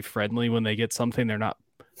typically very friendly when they get something they're not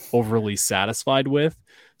overly satisfied with.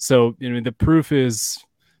 So, the proof is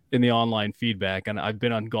in the online feedback. And I've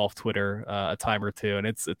been on golf Twitter a time or two, and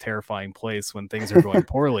it's a terrifying place when things are going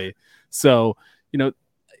poorly. So you know,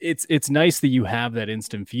 it's nice that you have that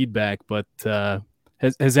instant feedback, but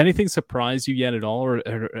has anything surprised you yet at all, or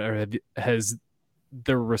has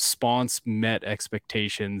the response met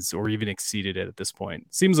expectations or even exceeded it at this point?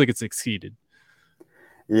 Seems like it's exceeded.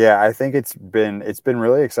 Yeah, I think it's been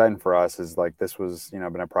really exciting for us. Is like this was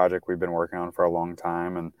been a project we've been working on for a long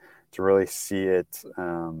time, and to really see it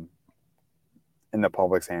in the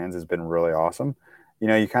public's hands has been really awesome.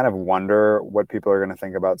 You kind of wonder what people are going to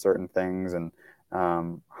think about certain things and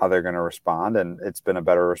how they're going to respond, and it's been a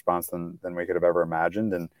better response than we could have ever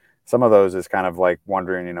imagined. And some of those is kind of like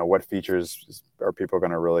wondering, what features are people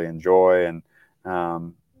going to really enjoy, and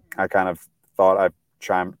I kind of thought I've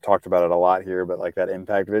talked about it a lot here, but like that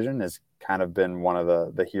impact vision has kind of been one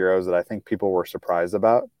of the heroes that I think people were surprised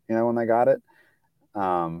about, when they got it,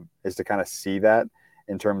 is to kind of see that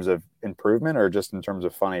in terms of improvement or just in terms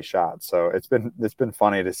of funny shots. So it's been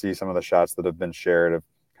funny to see some of the shots that have been shared of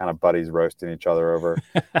kind of buddies roasting each other over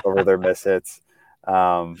their mishits.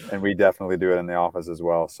 And we definitely do it in the office as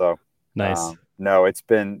well. So Nice. no, it's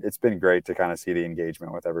been great to kind of see the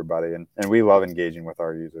engagement with everybody, and we love engaging with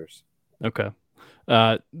our users. Okay.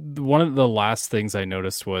 One of the last things I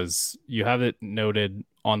noticed was you have it noted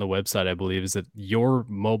on the website, I believe, is that your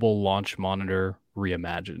mobile launch monitor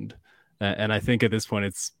reimagined. And I think at this point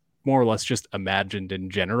it's more or less just imagined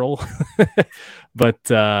in general. But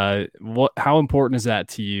how important is that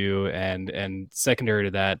to you? And secondary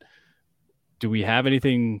to that, do we have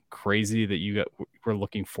anything crazy that we're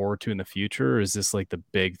looking forward to in the future? Or is this like the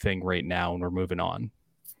big thing right now and we're moving on?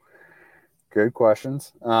 Good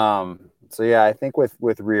questions. So yeah, I think with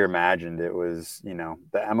Reimagined, it was, the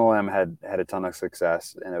MLM had a ton of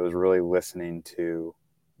success, and it was really listening to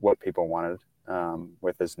what people wanted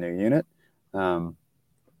with this new unit. Um,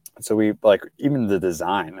 so we like even the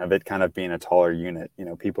design of it kind of being a taller unit.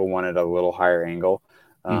 People wanted a little higher angle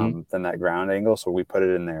Hmm. than that ground angle, so we put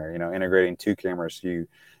it in there. Integrating two cameras, so you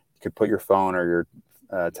could put your phone or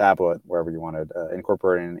your tablet wherever you wanted,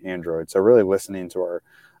 incorporating an Android. So really listening to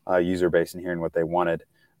our user base and hearing what they wanted.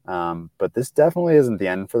 But this definitely isn't the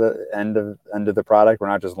end for the end of the product. We're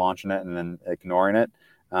not just launching it and then ignoring it.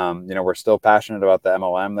 We're still passionate about the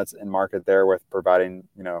MLM that's in market there, with providing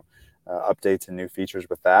updates and new features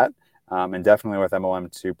with that. And definitely with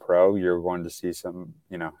MLM2 Pro, you're going to see some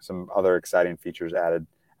other exciting features added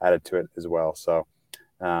to it as well. So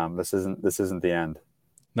this isn't the end.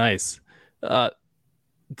 Nice. Uh,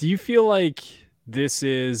 do you feel like this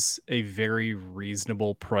is a very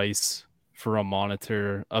reasonable price for a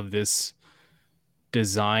monitor of this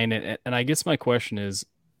design? And I guess my question is,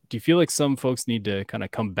 do you feel like some folks need to kind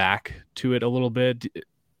of come back to it a little bit?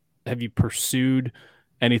 Have you pursued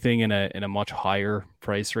anything in a much higher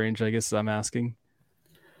price range? I guess I'm asking.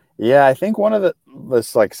 Yeah, I think one of the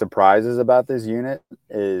like surprises about this unit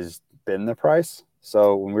is been the price.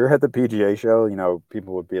 So when we were at the PGA show,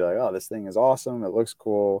 people would be like, "Oh, this thing is awesome. It looks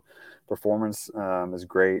cool. Performance is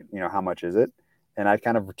great. How much is it?" And I'd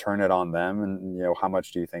kind of return it on them, and how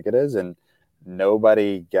much do you think it is? And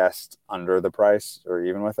nobody guessed under the price or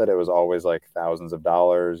even with it. It was always like thousands of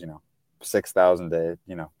dollars. 6,000 to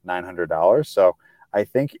 $900. So I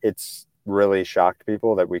think it's really shocked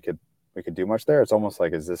people that we could do much there. It's almost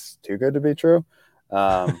like, is this too good to be true?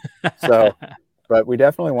 Um, so, but we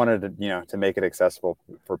definitely wanted to, to make it accessible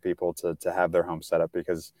for people to have their home set up,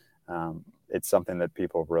 because it's something that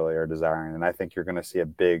people really are desiring. And I think you're going to see a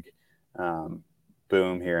big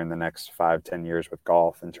boom here in the next 5-10 years with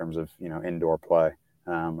golf in terms of, indoor play.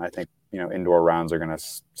 I think, indoor rounds are going to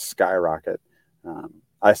skyrocket.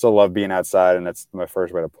 I still love being outside, and that's my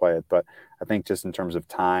first way to play it. But I think just in terms of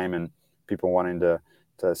time and people wanting to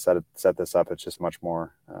set this up, it's just much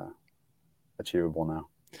more achievable now.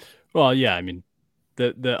 Well, yeah, I mean,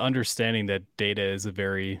 the understanding that data is a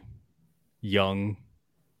very young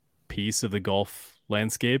piece of the golf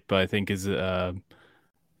landscape, I think is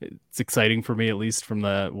it's exciting for me, at least from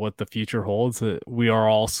the what the future holds. We are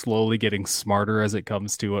all slowly getting smarter as it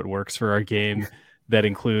comes to what works for our game. That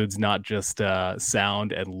includes not just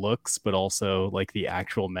sound and looks, but also like the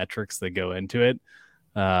actual metrics that go into it.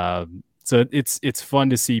 So it's fun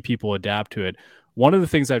to see people adapt to it. One of the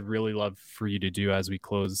things I'd really love for you to do as we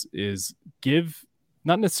close is give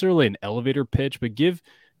not necessarily an elevator pitch, but give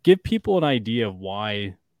people an idea of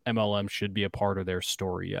why MLM should be a part of their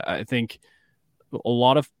story. I think a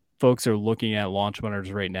lot of folks are looking at launch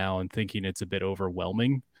monitors right now and thinking it's a bit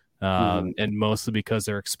overwhelming. Mm-hmm. And mostly because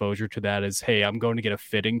their exposure to that is, hey, I'm going to get a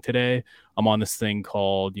fitting today. I'm on this thing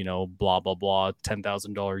called, blah, blah, blah,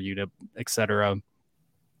 $10,000 unit, etc.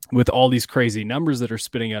 With all these crazy numbers that are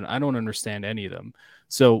spitting out. I don't understand any of them.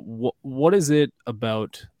 So what is it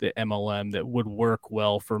about the MLM that would work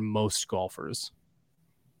well for most golfers?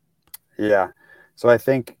 Yeah. So I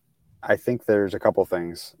think there's a couple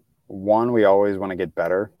things. One, we always want to get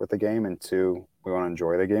better with the game, and two, we want to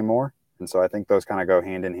enjoy the game more. And so I think those kind of go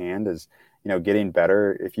hand in hand. Is getting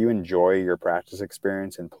better. If you enjoy your practice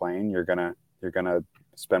experience and playing, you're gonna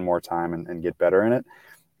spend more time and get better in it.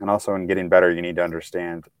 And also in getting better, you need to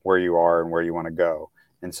understand where you are and where you want to go.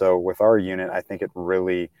 And so with our unit, I think it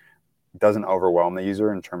really doesn't overwhelm the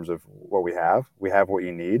user in terms of what we have. We have what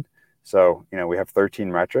you need. So, we have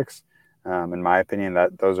 13 metrics. In my opinion,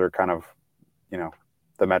 that those are kind of, you know,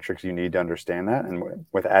 the metrics you need to understand that. And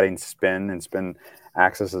with adding spin and spin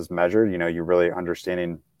axis as measured, you're really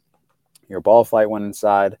understanding your ball flight when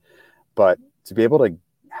inside. But to be able to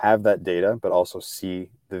have that data, but also see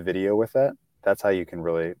the video with that, that's how you can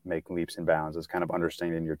really make leaps and bounds, is kind of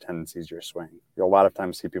understanding your tendencies, your swing. You'll a lot of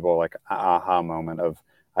times see people like aha moment of,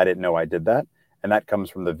 I didn't know I did that. And that comes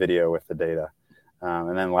from the video with the data.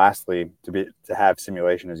 And then lastly, to have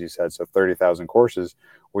simulation, as you said, so 30,000 courses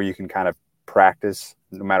where you can kind of practice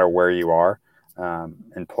no matter where you are,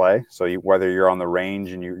 and play. So whether you're on the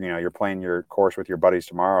range and you're playing your course with your buddies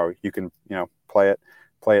tomorrow, you can play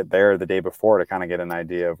it there the day before to kind of get an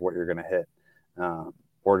idea of what you're going to hit.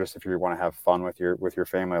 Or just if you want to have fun with your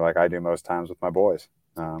family, like I do most times with my boys,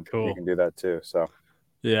 you Cool. can do that too. So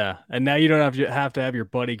Yeah. And now you don't have your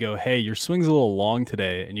buddy go, "Hey, your swing's a little long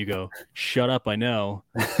today." And you go, "Shut up, I know."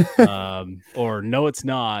 Or no, it's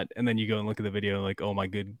not. And then you go and look at the video and like, "Oh my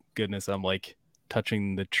goodness, I'm like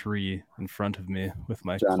touching the tree in front of me with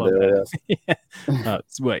my John club Daly, head." yes. Yeah.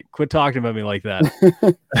 Wait, quit talking about me like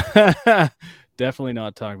that. Definitely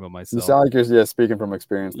not talking about You myself. sound like you're speaking from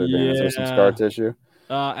experience there, Dan. Is there some scar Yeah. tissue?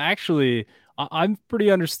 Actually, I'm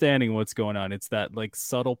pretty understanding what's going on. It's that like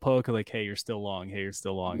subtle poke, like, "Hey, you're still long. Hey, you're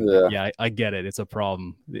still long." Like, Yeah. yeah, I get it. It's a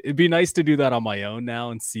problem. It'd be nice to do that on my own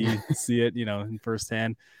now and see it, in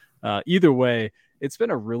firsthand. Either way, it's been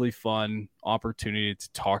a really fun opportunity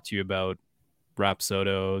to talk to you about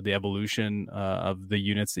Rapsodo, the evolution of the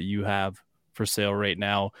units that you have for sale right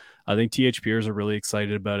now. I think THPers are really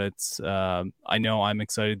excited about it. I know I'm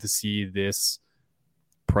excited to see this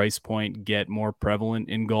price point get more prevalent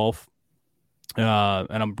in golf. And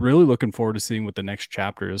I'm really looking forward to seeing what the next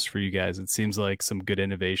chapter is for you guys. It seems like some good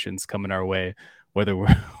innovations coming our way, whether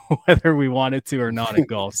we're whether we want it to or not in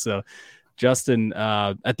golf. So, Justin,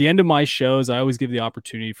 at the end of my shows, I always give the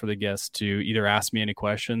opportunity for the guests to either ask me any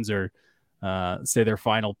questions or say their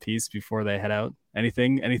final piece before they head out. Any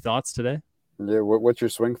thoughts today? Yeah. What's your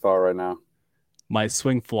swing thought right now? My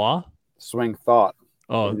swing flaw? Swing thought.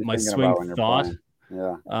 What Oh, are you my thinking swing about when you're thought. playing?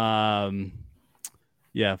 Yeah. Um,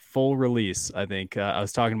 Yeah, full release. I think I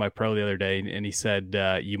was talking to my pro the other day, and he said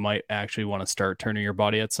you might actually want to start turning your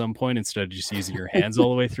body at some point instead of just using your hands all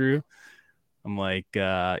the way through. I'm like,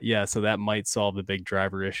 yeah, so that might solve the big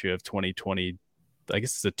driver issue of 2020. I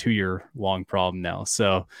guess it's a 2-year long problem now.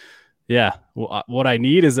 So yeah, well, what I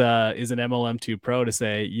need is an MLM2 Pro to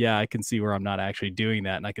say, yeah, I can see where I'm not actually doing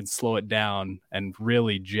that, and I can slow it down and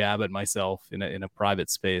really jab at myself in a private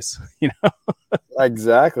space.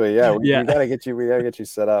 Exactly. Yeah. We, Yeah. we gotta get you. We gotta get you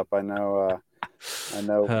set up. I know. I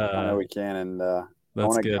know Uh, we can, and I that's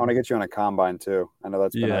want to. I want good. to get you on a combine too. I know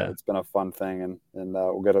that's been a. Yeah. It's been a fun thing, and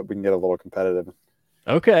we can get a little competitive.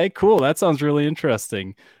 Okay, cool. That sounds really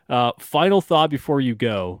interesting. Final thought before you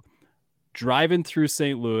go. Driving through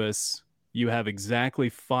St. Louis, you have exactly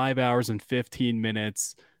 5 hours and 15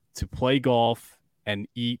 minutes to play golf and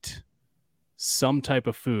eat some type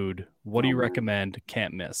of food. What do Oh you man. recommend?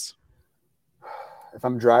 Can't miss. If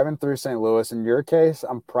I'm driving through St. Louis, in your case,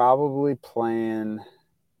 I'm probably playing.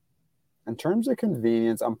 In terms of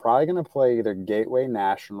convenience, I'm probably going to play either Gateway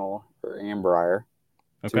National or Ambrier,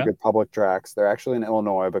 two Okay. good public tracks. They're actually in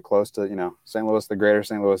Illinois, but close to St. Louis, the greater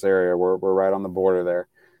St. Louis area. We're right on the border there.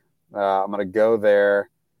 I'm going to go there.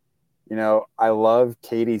 I love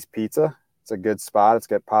Katie's Pizza. It's a good spot. It's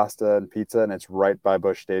got pasta and pizza, and it's right by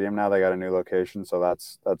Busch Stadium now. They got a new location, so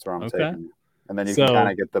that's where I'm Okay. taking you. And then you can kind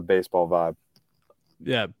So, of get the baseball vibe.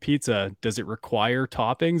 yeah, pizza, does it require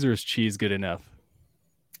toppings or is cheese good enough?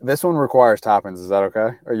 This one requires toppings. Is that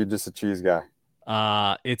okay? Or are you just a cheese guy?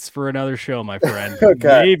 It's for another show, my friend. Okay.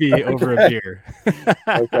 Maybe over a Okay. beer.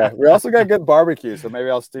 Okay. We also got good barbecue, so maybe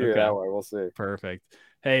I'll steer you Okay. that way. We'll see. Perfect.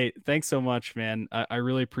 Hey, thanks so much, man. I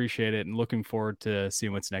really appreciate it and looking forward to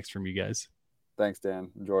seeing what's next from you guys. Thanks,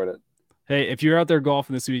 Dan. Enjoyed it. Hey, if you're out there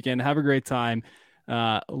golfing this weekend, have a great time.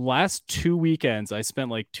 Last 2 weekends, I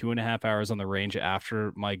spent like 2.5 hours on the range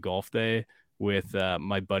after my golf day with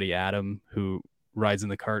my buddy Adam, who rides in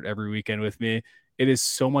the cart every weekend with me. It is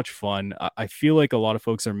so much fun. I feel like a lot of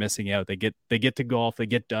folks are missing out. They get to golf, they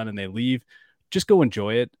get done, and they leave. Just go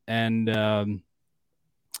enjoy it. And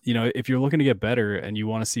if you're looking to get better and you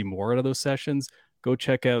want to see more out of those sessions, go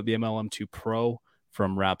check out the MLM2 Pro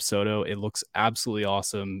from Rapsodo. It looks absolutely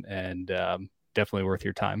awesome and definitely worth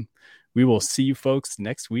your time. We will see you folks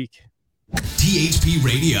next week. THP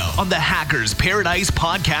Radio on the Hackers Paradise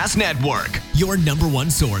Podcast Network, your number one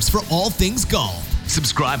source for all things golf.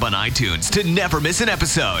 Subscribe on iTunes to never miss an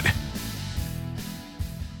episode.